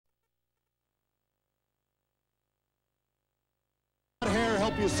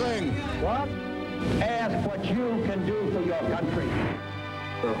you sing. What? Ask what you can do for your country.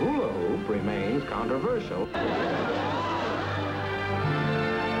 The hula hoop remains controversial.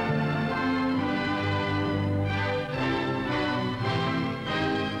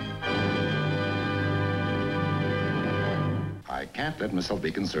 I can't let myself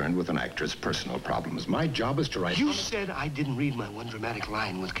be concerned with an actor's personal problems. My job is to write... You said I didn't read my one dramatic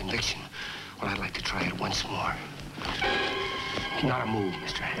line with conviction. Well, I'd like to try it once more. Not a move,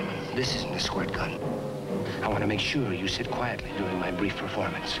 Mr. Hammond. This isn't a squirt gun. I want to make sure you sit quietly during my brief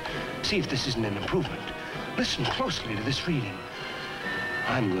performance. See if this isn't an improvement. Listen closely to this reading.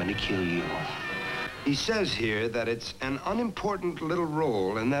 I'm going to kill you. He says here that it's an unimportant little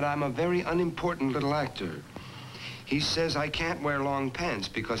role and that I'm a very unimportant little actor. He says I can't wear long pants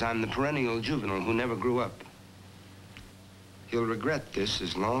because I'm the perennial juvenile who never grew up. He'll regret this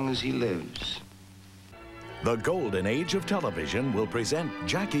as long as he lives. The golden age of television will present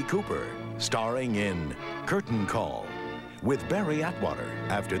Jackie Cooper, starring in Curtain Call, with Barry Atwater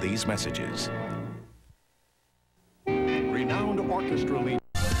after these messages. Renowned orchestra leader.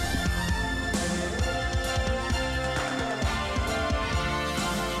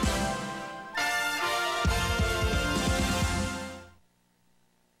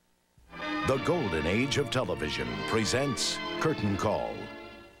 The golden age of television presents Curtain Call.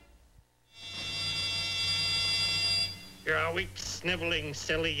 You're a weak, sniveling,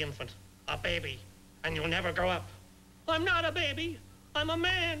 silly infant. A baby. And you'll never grow up. I'm not a baby. I'm a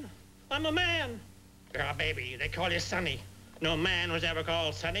man. I'm a man. You're a baby. They call you Sonny. No man was ever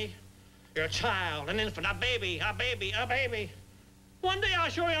called Sonny. You're a child, an infant, a baby, a baby, a baby. One day I'll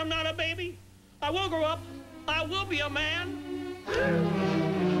show you I'm not a baby. I will grow up. I will be a man.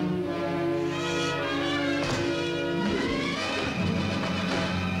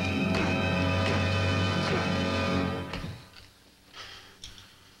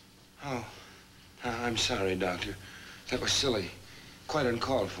 Oh, I'm sorry, Doctor. That was silly. Quite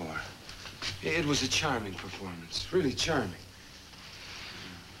uncalled for. It was a charming performance. Really charming.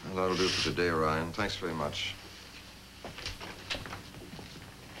 Well, that'll do for today, Ryan. Thanks very much.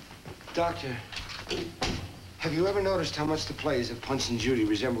 Doctor, have you ever noticed how much the plays of Punch and Judy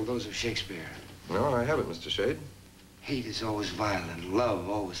resemble those of Shakespeare? No, I haven't, Mr. Shade. Hate is always violent, love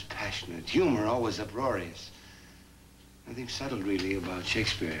always passionate, humor always uproarious. Nothing settled, really, about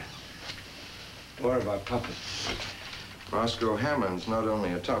Shakespeare. Or about puppets. Roscoe Hammond's not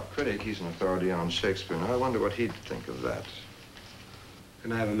only a top critic, he's an authority on Shakespeare. Now, I wonder what he'd think of that.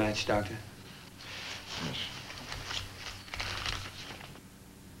 Can I have a match, Doctor? Yes.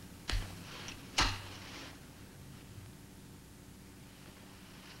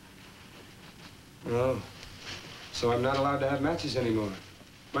 Oh. So I'm not allowed to have matches anymore.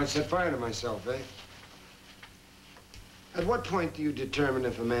 Might set fire to myself, eh? At what point do you determine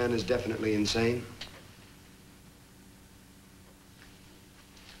if a man is definitely insane?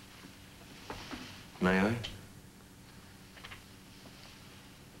 May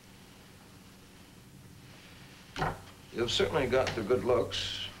I? You've certainly got the good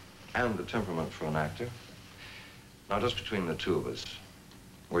looks and the temperament for an actor. Now, just between the two of us,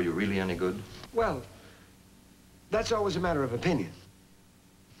 were you really any good? Well, that's always a matter of opinion.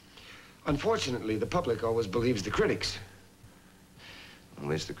 Unfortunately, the public always believes the critics. At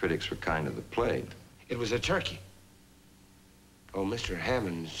least the critics were kind to the play. It was a turkey. Oh, Mr.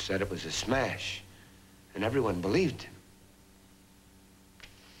 Hammond said it was a smash, and everyone believed him.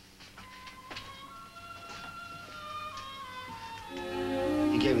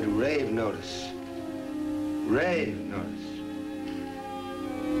 He gave it a rave notice. Rave notice.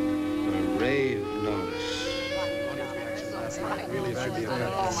 A rave notice.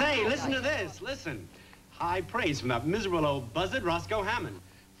 Say, listen to this, listen. High praise from that miserable old buzzard, Roscoe Hammond.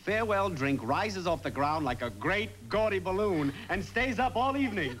 Farewell drink rises off the ground like a great gaudy balloon and stays up all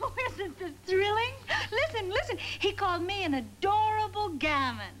evening. Oh, isn't this thrilling? Listen, listen. He called me an adorable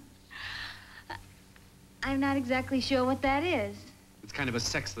gammon. I'm not exactly sure what that is. It's kind of a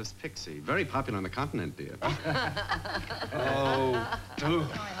sexless pixie. Very popular on the continent, dear. Oh, dude,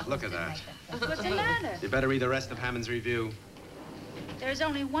 look at that. What's the matter? You better read the rest of Hammond's review. There's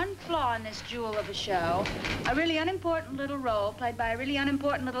only one flaw in this jewel of a show. A really unimportant little role played by a really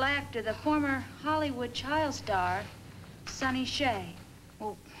unimportant little actor, the former Hollywood child star, Sonny Shea.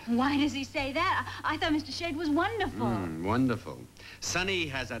 Well, why does he say that? I thought Mr. Shade was wonderful. Wonderful. Sonny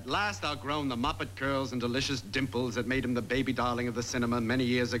has at last outgrown the Muppet curls and delicious dimples that made him the baby darling of the cinema many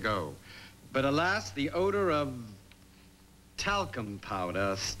years ago. But alas, the odor of talcum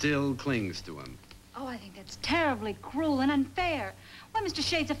powder still clings to him. Oh, I think that's terribly cruel and unfair. Why, Mr.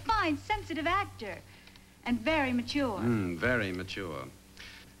 Shade's a fine, sensitive actor. And very mature. Very mature.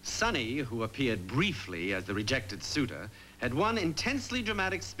 Sonny, who appeared briefly as the rejected suitor, had one intensely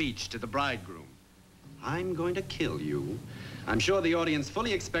dramatic speech to the bridegroom. I'm going to kill you. I'm sure the audience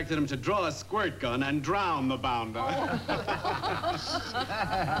fully expected him to draw a squirt gun and drown the bounder. Well,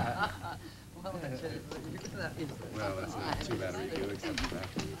 that's not too bad a review, except for that.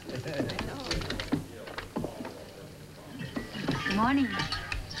 Good morning,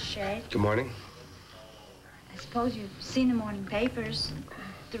 Mr. Shea. good morning. I suppose you've seen the morning papers.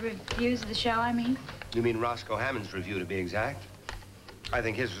 The reviews of the show, I mean. You mean Roscoe Hammond's review, to be exact? I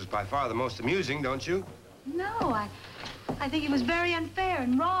think his was by far the most amusing, don't you? No, I think it was very unfair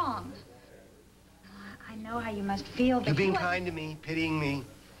and wrong. I know how you must feel, but You're being kind to me, pitying me.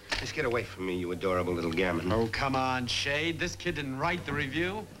 Just get away from me, you adorable little gammon. Oh, come on, Shade. This kid didn't write the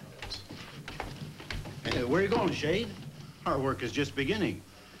review. Hey, where are you going, Shade? Our work is just beginning.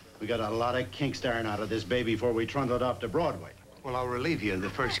 We got a lot of kink staring out of this baby before we trundle it off to Broadway. Well, I'll relieve you of the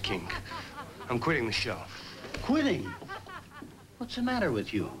first kink. I'm quitting the show. Quitting? What's the matter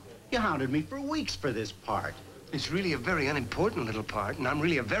with you? You hounded me for weeks for this part. It's really a very unimportant little part, and I'm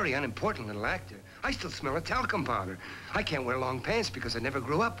really a very unimportant little actor. I still smell a talcum powder. I can't wear long pants because I never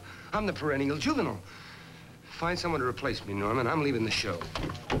grew up. I'm the perennial juvenile. Find someone to replace me, Norman. I'm leaving the show.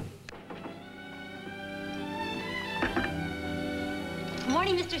 Good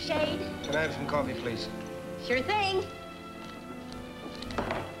morning, Mr. Shade. Can I have some coffee, please? Sure thing.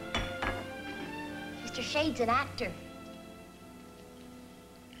 Mr. Shade's an actor.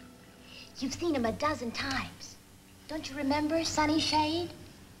 You've seen him a dozen times. Don't you remember Sonny Shade?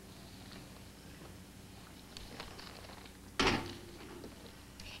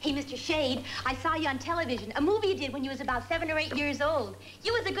 Hey, Mr. Shade, I saw you on television, a movie you did when you was about 7 or 8 years old.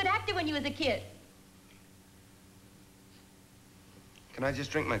 You was a good actor when you was a kid. Can I just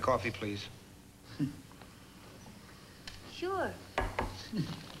drink my coffee, please? Sure.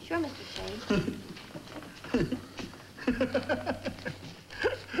 Sure, Mr. Shade.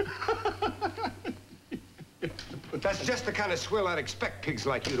 That's just the kind of swill I'd expect pigs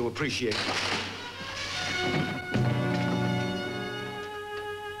like you to appreciate.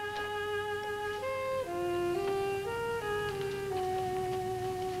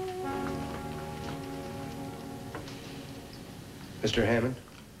 Mr. Hammond?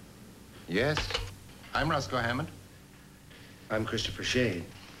 Yes, I'm Roscoe Hammond. I'm Christopher Shade.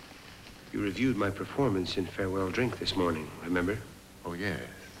 You reviewed my performance in Farewell Drink this morning, remember? Oh, yes.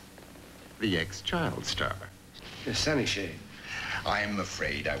 The ex-child star. Yes, Sonny Shade. I'm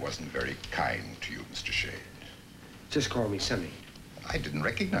afraid I wasn't very kind to you, Mr. Shade. Just call me Sonny. I didn't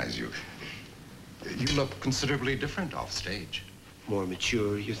recognize you. You look considerably different off stage. More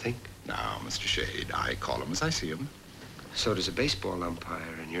mature, you think? Now, Mr. Shade, I call him as I see him. So does a baseball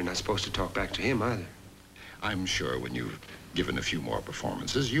umpire, and you're not supposed to talk back to him either. I'm sure when you've given a few more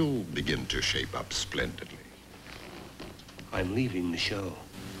performances, you'll begin to shape up splendidly. I'm leaving the show.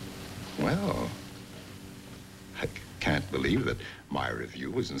 Well, I can't believe that my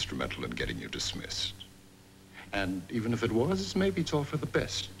review was instrumental in getting you dismissed. And even if it was, maybe it's all for the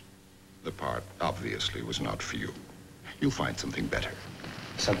best. The part, obviously, was not for you. You'll find something better.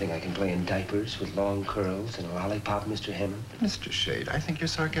 Something I can play in diapers with long curls and a lollipop, Mr. Hammond? Mr. Shade, I think your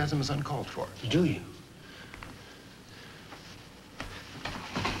sarcasm is uncalled for. Do you?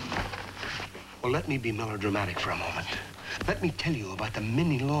 Well, let me be melodramatic for a moment. Let me tell you about the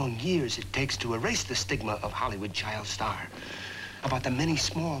many long years it takes to erase the stigma of Hollywood child star. About the many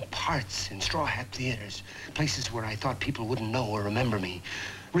small parts in straw hat theaters, places where I thought people wouldn't know or remember me.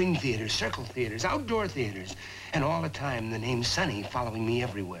 Ring theaters, circle theaters, outdoor theaters, and all the time the name Sonny following me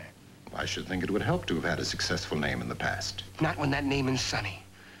everywhere. I should think it would help to have had a successful name in the past. Not when that name is Sonny.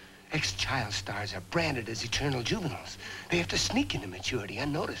 Ex-child stars are branded as eternal juveniles. They have to sneak into maturity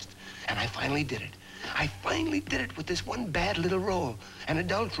unnoticed. And I finally did it. I finally did it with this one bad little role, an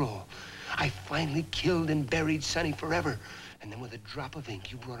adult role. I finally killed and buried Sonny forever. And then with a drop of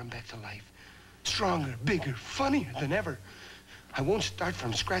ink, you brought him back to life. Stronger, bigger, funnier than ever. I won't start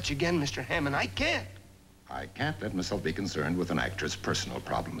from scratch again, Mr. Hammond. I can't. I can't let myself be concerned with an actor's personal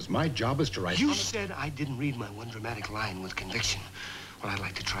problems. My job is to write... You said I didn't read my one dramatic line with conviction. Well, I'd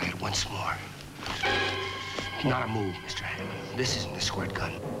like to try it once more. Not a move, Mr. Hammond. This isn't a squirt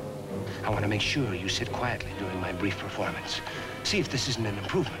gun. I want to make sure you sit quietly during my brief performance. See if this isn't an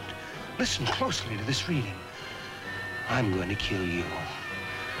improvement. Listen closely to this reading. I'm going to kill you.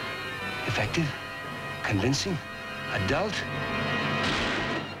 Effective? Convincing? Adult?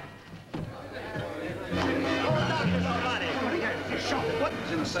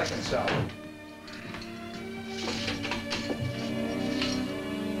 What's in the second cell?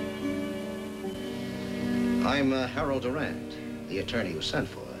 I'm Harold Durant, the attorney who sent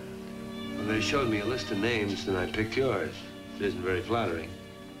for her. Well, they showed me a list of names, and I picked yours. It isn't very flattering.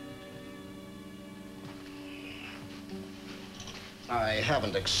 I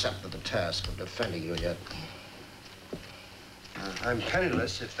haven't accepted the task of defending you yet. I'm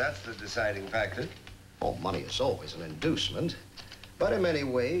penniless, if that's the deciding factor. Oh, money is always an inducement. But in many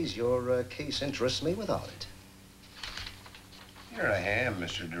ways, your case interests me without it. You're a ham,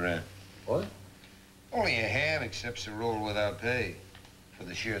 Mr. Durant. What? Only a ham accepts a role without pay for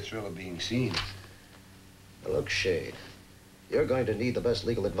the sheer thrill of being seen. Now, look, Shade, you're going to need the best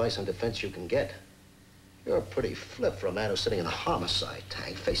legal advice on defense you can get. You're pretty flip for a man who's sitting in a homicide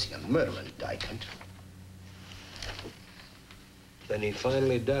tank facing a murder indictment. Then he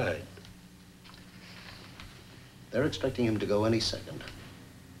finally died. They're expecting him to go any second.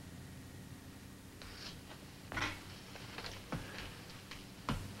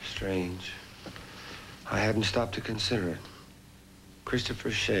 Strange. I hadn't stopped to consider it.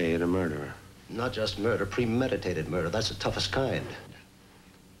 Christopher Shade, a murderer. Not just murder, premeditated murder. That's the toughest kind.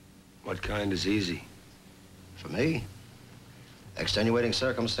 What kind is easy? For me, extenuating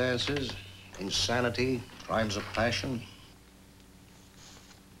circumstances, insanity, crimes of passion.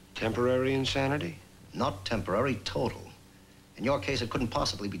 Temporary insanity? Not temporary, total. In your case, it couldn't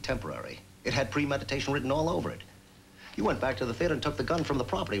possibly be temporary. It had premeditation written all over it. You went back to the theater and took the gun from the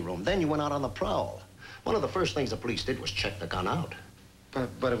property room. Then you went out on the prowl. One of the first things the police did was check the gun out.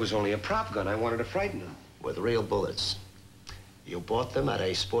 But it was only a prop gun. I wanted to frighten them. With real bullets. You bought them at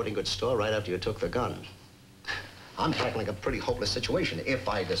a sporting goods store right after you took the gun. I'm tackling a pretty hopeless situation if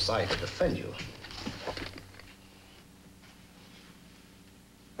I decide to defend you.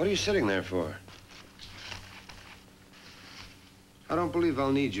 What are you sitting there for? I don't believe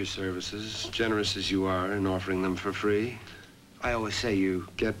I'll need your services, generous as you are in offering them for free. I always say you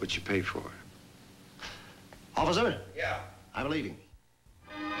get what you pay for. Officer? Yeah? I'm leaving.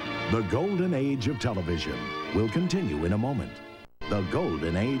 The golden age of television will continue in a moment. The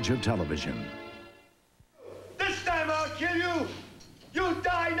golden age of television. This time I'll kill you! You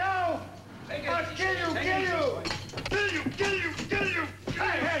die now! I'll kill you! Kill you!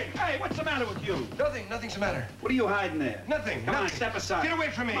 Hey, what's the matter with you? Nothing's the matter. What are you hiding there? Nothing. Come on, step aside. Get away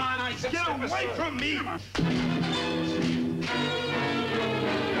from me. Come on, I said Get step away aside. from me. Come on.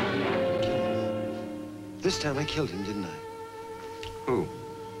 This time I killed him, didn't I? Who?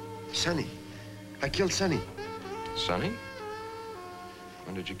 Sonny. I killed Sonny. Sonny?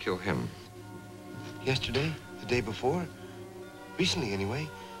 When did you kill him? Yesterday, the day before. Recently, anyway.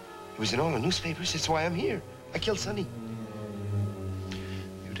 It was in all the newspapers. That's why I'm here. I killed Sonny.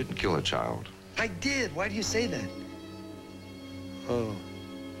 You didn't kill a child. I did. Why do you say that? Oh.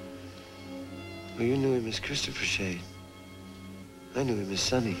 Well, you knew him as Christopher Shade. I knew him as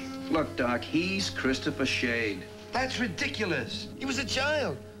Sonny. Look, Doc, he's Christopher Shade. That's ridiculous. He was a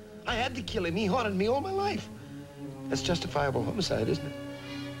child. I had to kill him. He haunted me all my life. That's justifiable homicide, isn't it?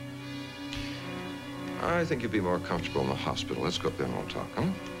 I think you'd be more comfortable in the hospital. Let's go up there and we'll talk, huh?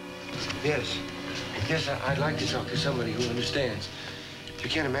 Yes. Yes, I'd like to talk to somebody who understands. You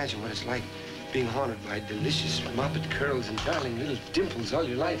can't imagine what it's like being haunted by delicious moppet curls and darling little dimples all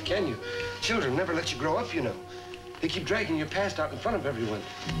your life, can you? Children never let you grow up, you know. They keep dragging your past out in front of everyone.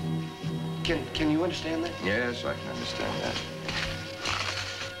 Can you understand that? Yes, I can understand that.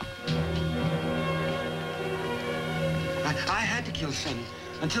 I had to kill Sonny.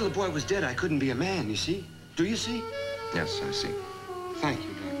 Until the boy was dead, I couldn't be a man, you see? Do you see? Yes, I see. Thank you,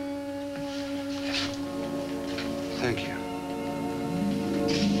 Doc. Thank you.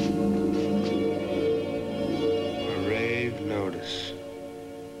 A rave notice.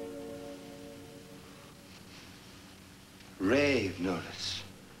 Rave notice.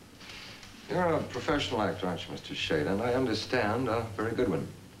 You're a professional actor, aren't you, Mr. Shade? And I understand a very good one.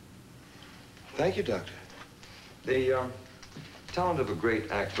 Thank you, Doctor. The talent of a great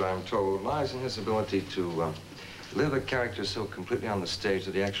actor, I'm told, lies in his ability to live a character so completely on the stage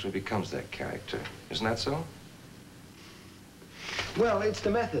that he actually becomes that character. Isn't that so? Well, it's the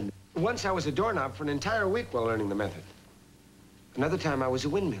method. Once I was a doorknob for an entire week while learning the method. Another time I was a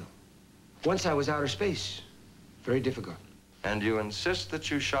windmill. Once I was outer space. Very difficult. And you insist that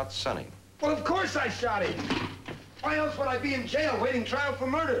you shot Sonny? Well, of course I shot him. Why else would I be in jail waiting trial for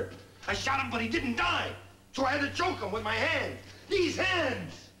murder? I shot him, but he didn't die. So I had to choke him with my hands. These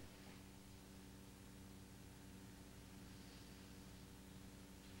hands!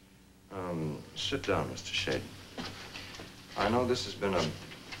 Sit down, Mr. Shade. I know this has been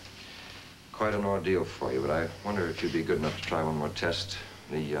quite an ordeal for you, but I wonder if you'd be good enough to try one more test,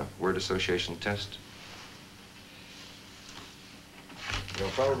 the word association test. You'll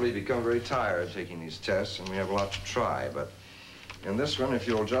probably become very tired taking these tests, and we have a lot to try, but In this one, if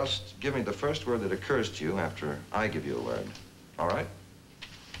you'll just give me the first word that occurs to you after I give you a word. All right?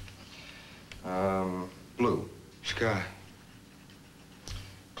 Blue. Sky.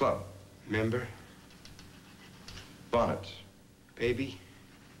 Club. Member. Bonnet. Baby.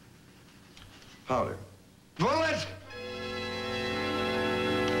 Powder. Bullet!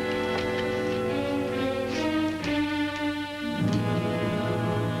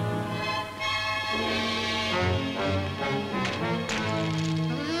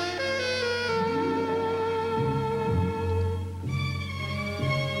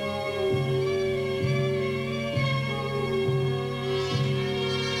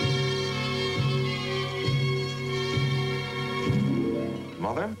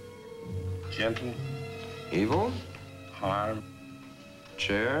 Mother. Gentle. Evil. Harm.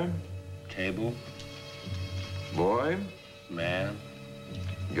 Chair. Table. Boy. Man.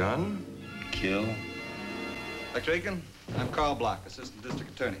 Gun. Kill. Dr. Aiken, I'm Carl Block, Assistant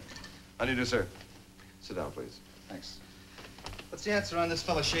District Attorney. How do you do, sir? Sit down, please. Thanks. What's the answer on this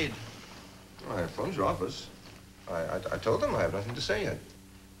fellow Shade? Well, I phoned your office. I told them I have nothing to say yet.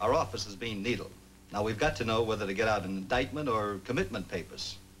 Our office is being needled. Now, we've got to know whether to get out an indictment or commitment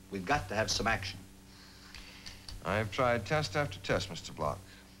papers. We've got to have some action. I've tried test after test, Mr. Block.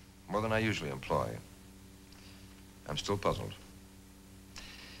 More than I usually employ. I'm still puzzled.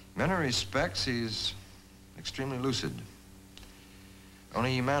 In many respects, he's extremely lucid.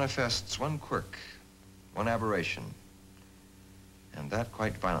 Only he manifests one quirk, one aberration. And that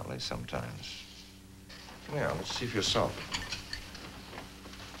quite violently sometimes. Well, let's see for yourself.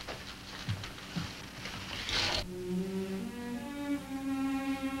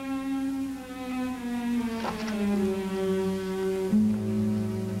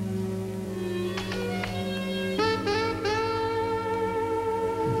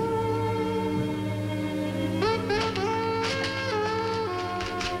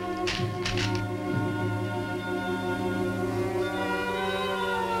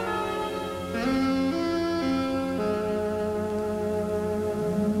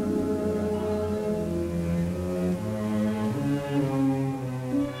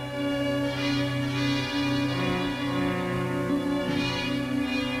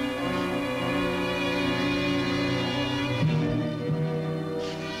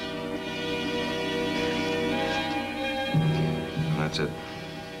 That's it.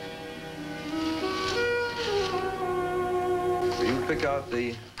 So you pick out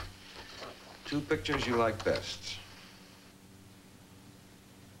the 2 pictures you like best.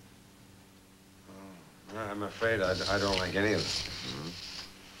 I'm afraid I don't like any of them.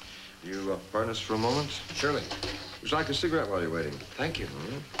 You pardon us for a moment? Surely. Would you like a cigarette while you're waiting? Thank you.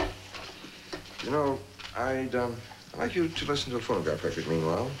 You know, I'd like you to listen to a phonograph record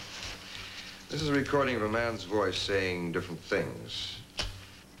meanwhile. This is a recording of a man's voice saying different things.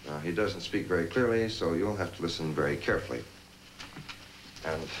 Now, he doesn't speak very clearly, so you'll have to listen very carefully.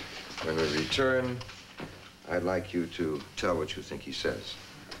 And when we return, I'd like you to tell what you think he says.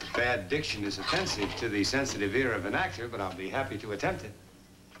 Bad diction is offensive to the sensitive ear of an actor, but I'll be happy to attempt it.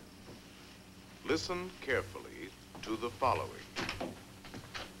 Listen carefully to the following.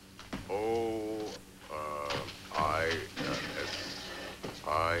 O-I-S-I-D-O-A.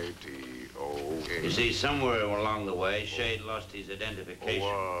 You see, somewhere along the way, Shade lost his identification.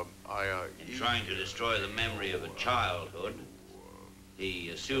 In trying to destroy the memory of a childhood, he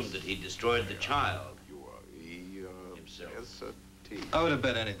assumed that he destroyed the child. Himself. I would have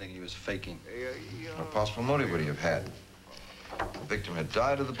bet anything he was faking. What possible motive would he have had? The victim had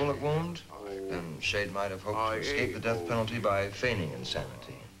died of the bullet wound, then Shade might have hoped to escape the death penalty by feigning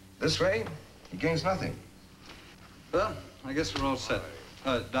insanity. This way, he gains nothing. Well, I guess we're all set.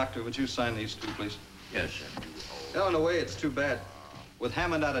 Doctor, would you sign these 2, please? Yes, sir. Oh, in a way, it's too bad. With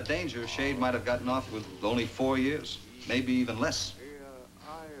Hammond out of danger, Shade might have gotten off with only 4 years, maybe even less.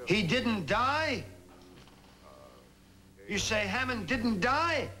 He didn't die? You say Hammond didn't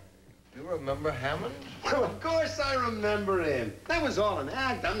die? You remember Hammond? Well, of course I remember him. That was all an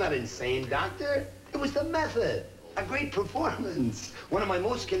act. I'm not insane, Doctor. It was the method. A great performance. One of my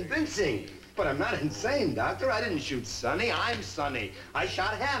most convincing. But I'm not insane, Doctor. I didn't shoot Sonny. I'm Sonny. I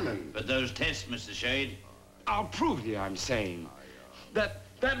shot Hammond. But those tests, Mr. Shade? I'll prove to you I'm sane. That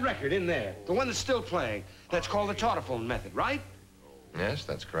record in there, the one that's still playing, that's called the Tautophone method, right? Yes,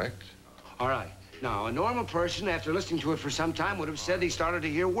 that's correct. All right. Now, a normal person, after listening to it for some time, would have said he started to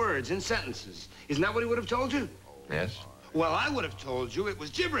hear words and sentences. Isn't that what he would have told you? Yes. Well, I would have told you it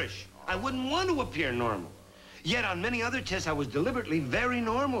was gibberish. I wouldn't want to appear normal. Yet on many other tests, I was deliberately very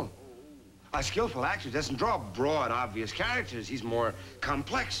normal. A skillful actor doesn't draw broad, obvious characters. He's more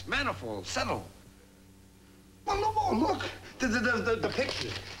complex, manifold, subtle. Well, look, The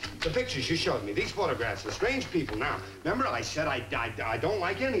pictures. The pictures you showed me, these photographs of strange people. Now, remember I said I don't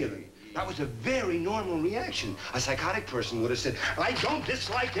like any of them. That was a very normal reaction. A psychotic person would have said, I don't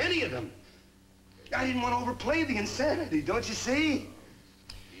dislike any of them. I didn't want to overplay the insanity, don't you see?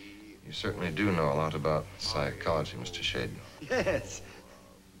 You certainly do know a lot about psychology, Mr. Shade. Yes.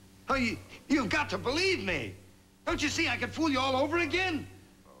 Oh, you've got to believe me. Don't you see I could fool you all over again?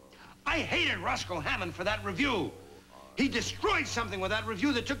 I hated Roscoe Hammond for that review. He destroyed something with that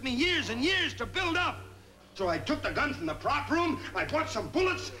review that took me years and years to build up. So I took the gun from the prop room, I bought some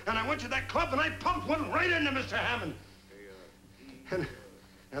bullets, and I went to that club and I pumped one right into Mr. Hammond.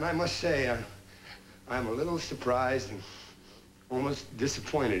 And I must say, I'm a little surprised and almost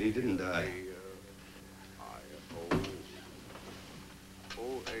disappointed he didn't die.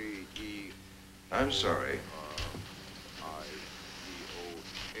 I'm sorry.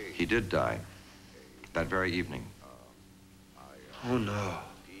 He did die that very evening. Oh, no.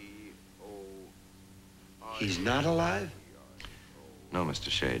 He's not alive? No, Mr.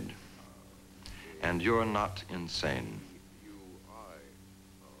 Shade. And you're not insane.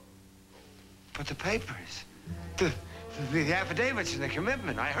 But the papers, the affidavits and the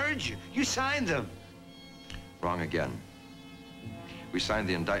commitment, I heard you. You signed them. Wrong again. We signed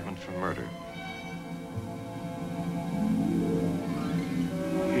the indictment for murder.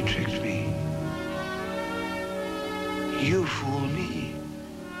 You tricked me. You fooled me.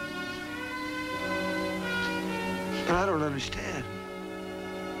 But I don't understand.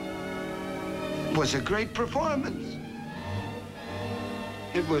 It was a great performance.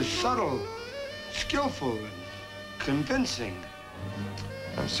 It was subtle, skillful, and convincing.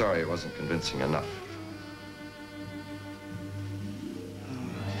 I'm sorry it wasn't convincing enough.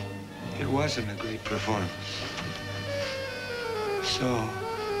 It wasn't a great performance. So,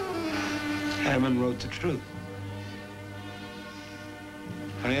 Hammond wrote the truth.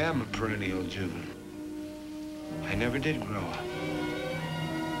 I am a perennial juvenile. I never did grow up.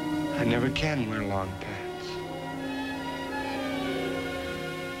 I never can wear long pants.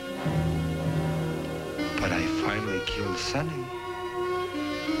 But I finally killed Sonny.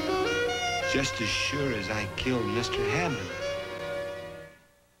 Just as sure as I killed Mr. Hammond.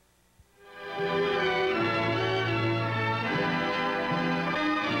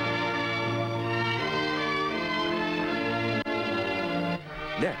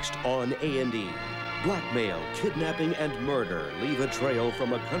 Next on A&E, blackmail, kidnapping, and murder leave a trail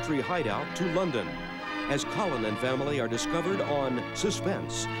from a country hideout to London as Colin and family are discovered on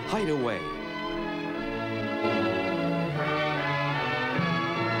Suspense Hideaway.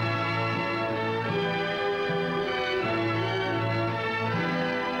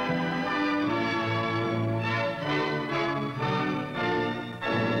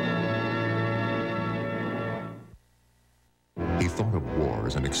 He thought of war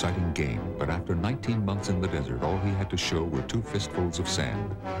as an exciting game, but after 19 months in the desert, all he had to show were 2 fistfuls of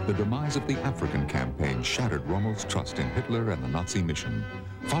sand. The demise of the African campaign shattered Rommel's trust in Hitler and the Nazi mission.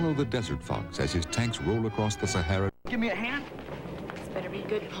 Follow the Desert Fox as his tanks roll across the Sahara. Give me a hand. This better be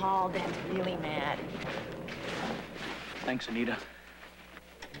good, Paul. Dad's really mad. Thanks, Anita.